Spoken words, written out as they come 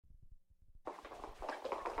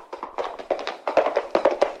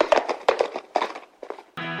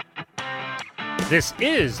This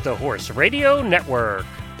is the Horse Radio Network.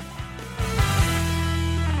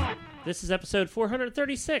 This is episode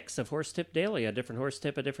 436 of Horse Tip Daily, a different horse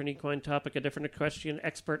tip, a different equine topic, a different equestrian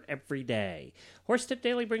expert every day. Horse Tip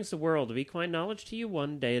Daily brings the world of equine knowledge to you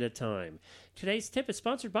one day at a time. Today's tip is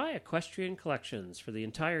sponsored by Equestrian Collections, for the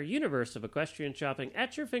entire universe of equestrian shopping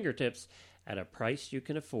at your fingertips at a price you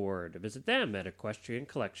can afford. Visit them at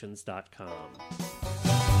equestriancollections.com.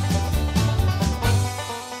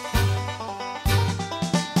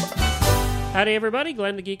 Howdy, everybody.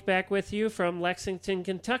 Glenn the Geek back with you from Lexington,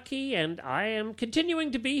 Kentucky, and I am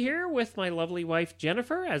continuing to be here with my lovely wife,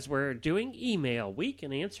 Jennifer, as we're doing Email Week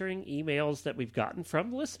and answering emails that we've gotten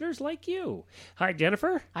from listeners like you. Hi,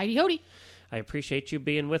 Jennifer. Heidi Hody. I appreciate you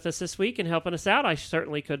being with us this week and helping us out. I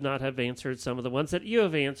certainly could not have answered some of the ones that you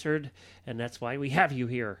have answered, and that's why we have you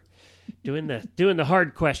here. Doing the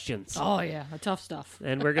hard questions. Oh yeah, the tough stuff.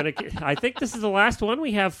 And we're gonna. I think this is the last one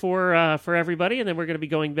we have for everybody, and then we're gonna be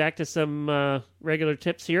going back to some regular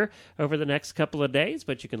tips here over the next couple of days.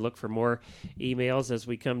 But you can look for more emails as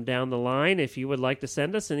we come down the line. If you would like to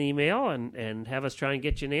send us an email and have us try and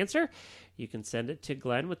get you an answer, you can send it to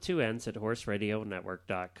Glenn with 2 N's at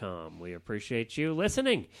horseradionetwork.com. We appreciate you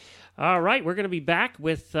listening. All right, we're gonna be back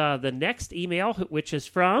with the next email, which is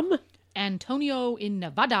from Antonio in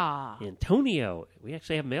Nevada. Antonio. We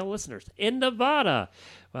actually have male listeners in Nevada.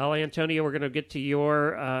 Well, Antonio, we're going to get to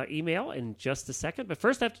your email in just a second. But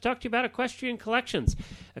first, I have to talk to you about Equestrian Collections.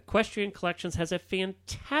 Equestrian Collections has a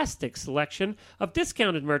fantastic selection of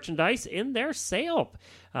discounted merchandise in their sales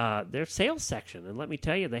section. And let me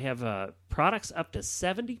tell you, they have products up to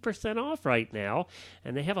 70% off right now.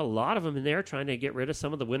 And they have a lot of them in there, trying to get rid of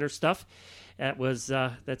some of the winter stuff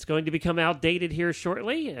that's going to become outdated here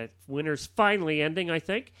shortly. Winter's finally ending, I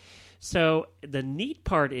think. So the neat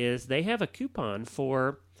part is they have a coupon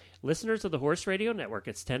for listeners of the Horse Radio Network.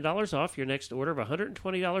 It's $10 off your next order of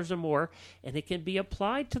 $120 or more, and it can be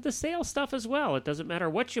applied to the sale stuff as well. It doesn't matter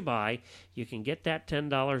what you buy. You can get that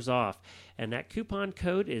 $10 off. And that coupon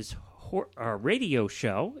code is Radio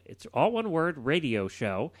Show. It's all one word, Radio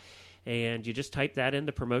Show. And you just type that in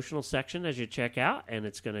the promotional section as you check out, and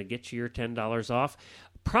it's going to get you your $10 off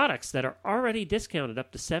products that are already discounted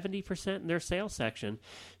up to 70% in their sales section,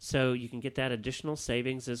 so you can get that additional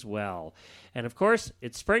savings as well. And of course,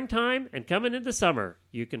 it's springtime and coming into summer.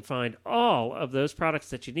 You can find all of those products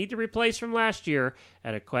that you need to replace from last year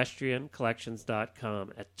at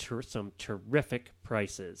equestriancollections.com at some terrific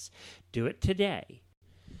prices. Do it today.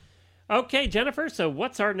 Okay, Jennifer, so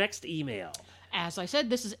what's our next email? As I said,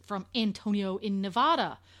 this is from Antonio in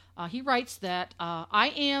Nevada. He writes that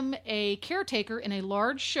I am a caretaker in a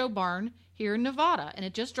large show barn here in Nevada, and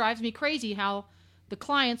it just drives me crazy how the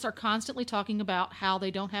clients are constantly talking about how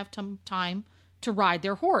they don't have time to ride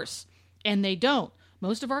their horse. And they don't.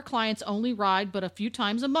 Most of our clients only ride but a few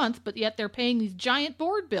times a month, but yet they're paying these giant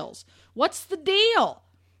board bills. What's the deal?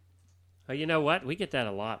 You know what? We get that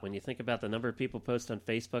a lot when you think about the number of people post on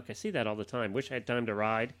Facebook. I see that all the time. Wish I had time to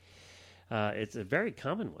ride. It's a very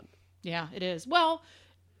common one. Yeah, it is. Well,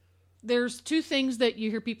 there's two things that you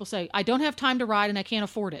hear people say. I don't have time to ride and I can't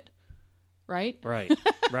afford it. Right? Right.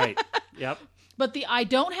 Yep. But the I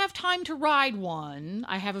don't have time to ride one,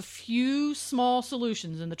 I have a few small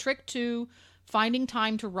solutions. And the trick to finding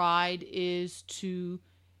time to ride is to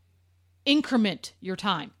increment your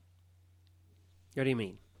time. What do you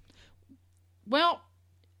mean? Well,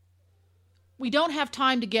 we don't have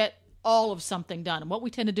time to get all of something done. And what we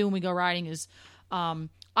tend to do when we go riding is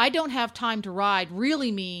I don't have time to ride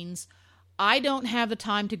really means I don't have the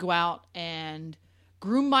time to go out and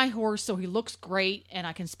groom my horse so he looks great and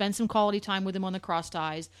I can spend some quality time with him on the cross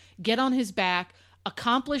ties, get on his back,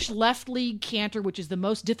 accomplish left lead canter, which is the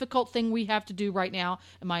most difficult thing we have to do right now,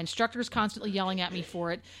 and my instructor is constantly yelling at me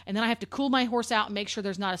for it. And then I have to cool my horse out and make sure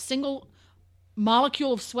there's not a single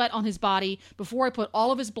molecule of sweat on his body before I put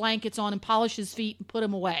all of his blankets on and polish his feet and put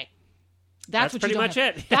him away. That's what pretty much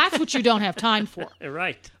it. That's what you don't have time for.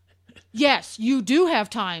 Right. Yes, you do have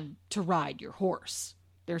time to ride your horse.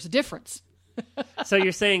 There's a difference. So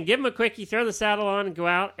you're saying give him a quickie, throw the saddle on, and go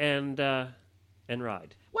out and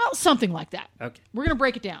ride. Well, something like that. Okay. We're going to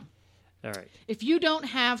break it down. All right. If you don't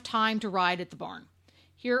have time to ride at the barn,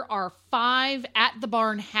 here are 5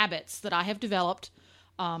 at-the-barn habits that I have developed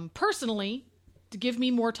personally to give me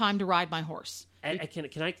more time to ride my horse.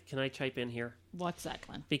 Can I chime in here? What's that,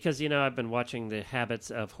 Glenn? Because, I've been watching the habits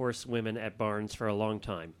of horse women at barns for a long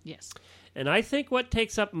time. Yes. And I think what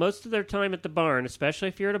takes up most of their time at the barn, especially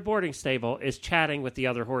if you're at a boarding stable, is chatting with the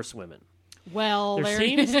other horsewomen. Well, there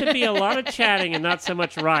seems to be a lot of chatting and not so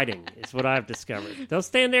much riding, is what I've discovered. They'll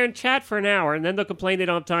stand there and chat for an hour, and then they'll complain they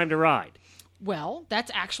don't have time to ride. Well,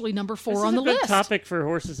 that's actually number 4 This on is the a good list. topic for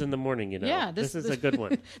horses in the morning, Yeah, this is a good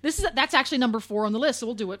one. That's actually number 4 on the list, so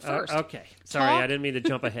we'll do it first. Okay. Sorry, I didn't mean to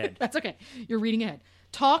jump ahead. That's okay. You're reading ahead.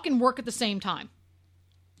 Talk and work at the same time.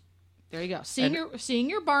 There you go. Seeing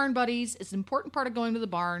your barn buddies is an important part of going to the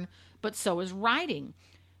barn, but so is riding.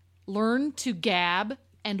 Learn to gab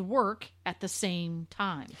and work at the same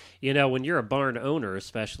time. When you're a barn owner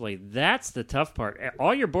especially, that's the tough part.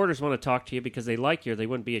 All your boarders want to talk to you because they like you or they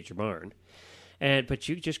wouldn't be at your barn. But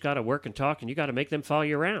you just got to work and talk, and you got to make them follow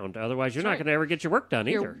you around. Otherwise, you're not going to ever get your work done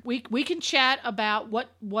either. We can chat about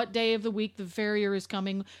what day of the week the farrier is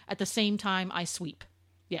coming at the same time I sweep.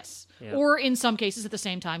 Yes. Yeah. Or in some cases, at the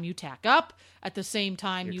same time you tack up, at the same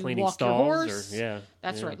time you walk your horse.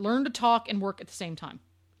 That's right. Learn to talk and work at the same time.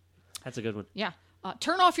 That's a good one. Yeah.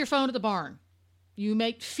 Turn off your phone at the barn. You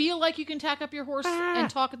feel like you can tack up your horse and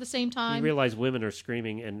talk at the same time. You realize women are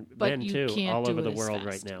screaming, and men too, all over the world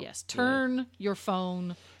right now. Yes, turn your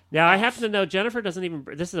phone. Now, I happen to know Jennifer doesn't even,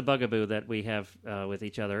 this is a bugaboo that we have with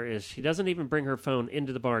each other, is she doesn't even bring her phone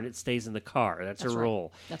into the barn. It stays in the car. That's her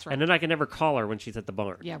rule. That's right. And then I can never call her when she's at the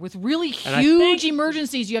barn. Yeah, with really huge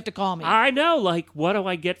emergencies, you have to call me. I know, like, what do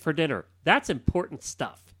I get for dinner? That's important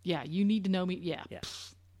stuff. Yeah, you need to know me. Yeah.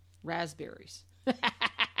 Raspberries.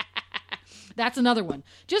 That's another one.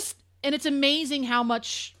 And it's amazing how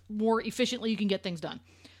much more efficiently you can get things done.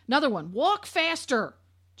 Another one, walk faster.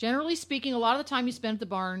 Generally speaking, a lot of the time you spend at the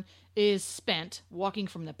barn is spent walking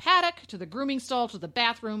from the paddock to the grooming stall to the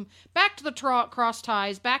bathroom, back to the cross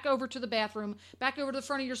ties, back over to the bathroom, back over to the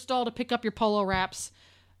front of your stall to pick up your polo wraps.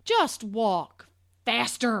 Just walk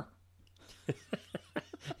faster.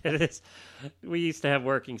 It is. We used to have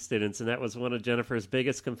working students, and that was one of Jennifer's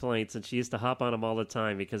biggest complaints, and she used to hop on them all the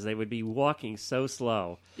time because they would be walking so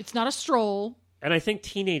slow. It's not a stroll. And I think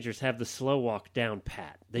teenagers have the slow walk down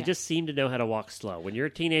pat. They just seem to know how to walk slow. When you're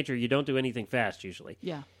a teenager, you don't do anything fast usually.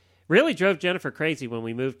 Yeah. Really drove Jennifer crazy when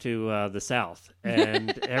we moved to the South,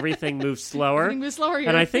 and everything moved slower. Everything moves slower here.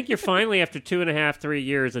 And I think you're finally, after 2.5, 3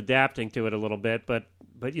 years, adapting to it a little bit, but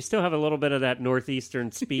you still have a little bit of that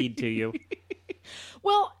northeastern speed to you.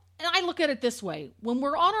 Well, and I look at it this way. When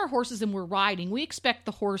we're on our horses and we're riding, we expect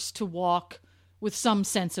the horse to walk with some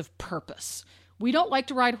sense of purpose. We don't like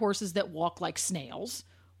to ride horses that walk like snails.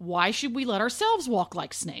 Why should we let ourselves walk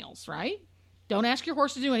like snails, right? Don't ask your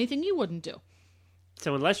horse to do anything you wouldn't do.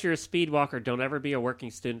 So unless you're a speed walker, don't ever be a working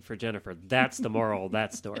student for Jennifer. That's the moral of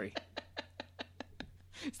that story.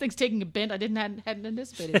 This thing's taking a bent I hadn't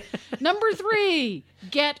anticipated. Number 3,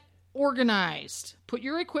 get organized. Put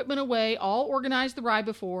your equipment away. All organize the ride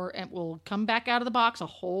before, and we'll come back out of the box a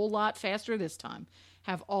whole lot faster this time.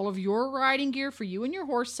 Have all of your riding gear for you and your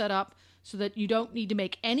horse set up so that you don't need to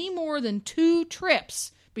make any more than 2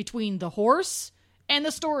 trips between the horse and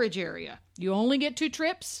the storage area. You only get 2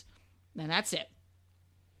 trips, and that's it.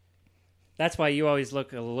 That's why you always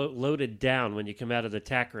look loaded down when you come out of the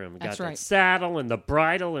tack room. That's got right. the saddle and the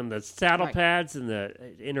bridle and the saddle pads and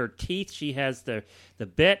in her teeth she has the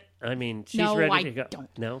bit. I mean, she's ready to go. Don't.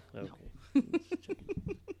 No? Okay. No.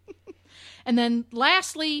 And then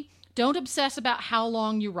lastly, don't obsess about how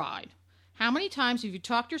long you ride. How many times have you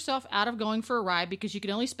talked yourself out of going for a ride because you could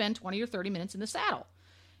only spend 20 or 30 minutes in the saddle?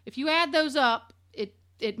 If you add those up,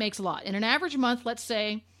 it makes a lot. In an average month, let's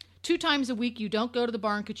say 2 times a week you don't go to the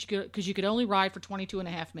barn because you could only ride for 22 and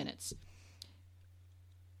a half minutes.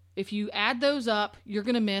 If you add those up, you're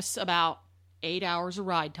going to miss about 8 hours of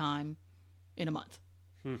ride time in a month.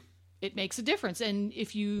 It makes a difference. And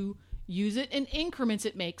if you use it in increments,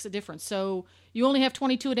 it makes a difference. So you only have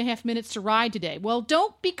 22 and a half minutes to ride today. Well,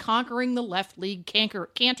 don't be conquering the left lead canter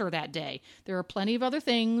that day. There are plenty of other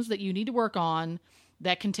things that you need to work on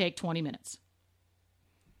that can take 20 minutes.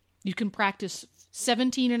 You can practice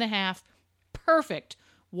 17 and a half perfect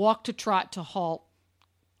walk to trot to halt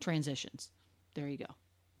transitions. There you go.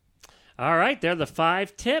 All right, they're the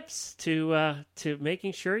 5 tips to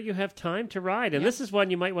making sure you have time to ride. And this is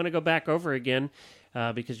one you might want to go back over again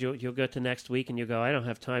because you'll go to next week and you'll go, I don't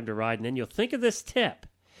have time to ride. And then you'll think of this tip.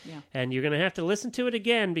 Yeah. And you're going to have to listen to it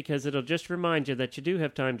again because it'll just remind you that you do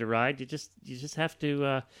have time to ride. You just have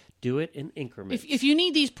to do it in increments. If you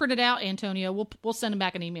need these printed out, Antonio, we'll send them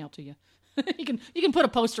back an email to you. You can put a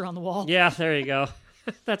poster on the wall. Yeah, there you go.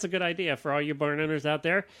 That's a good idea for all you barn owners out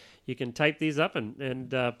there. You can type these up and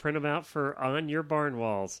print them out for on your barn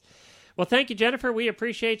walls. Well, thank you, Jennifer. We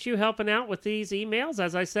appreciate you helping out with these emails.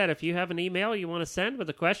 As I said, if you have an email you want to send with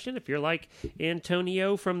a question, if you're like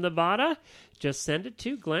Antonio from Nevada, just send it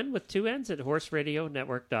to Glenn with 2 N's at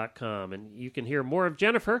horseradionetwork.com. And you can hear more of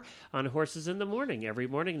Jennifer on Horses in the Morning every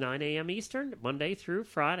morning, 9 a.m. Eastern, Monday through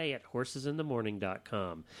Friday at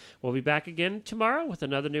horsesinthemorning.com. We'll be back again tomorrow with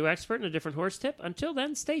another new expert and a different horse tip. Until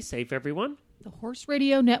then, stay safe, everyone. The Horse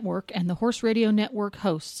Radio Network and the Horse Radio Network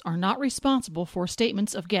hosts are not responsible for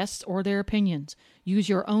statements of guests or their opinions. Use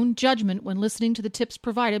your own judgment when listening to the tips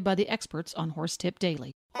provided by the experts on Horse Tip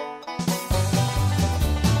Daily.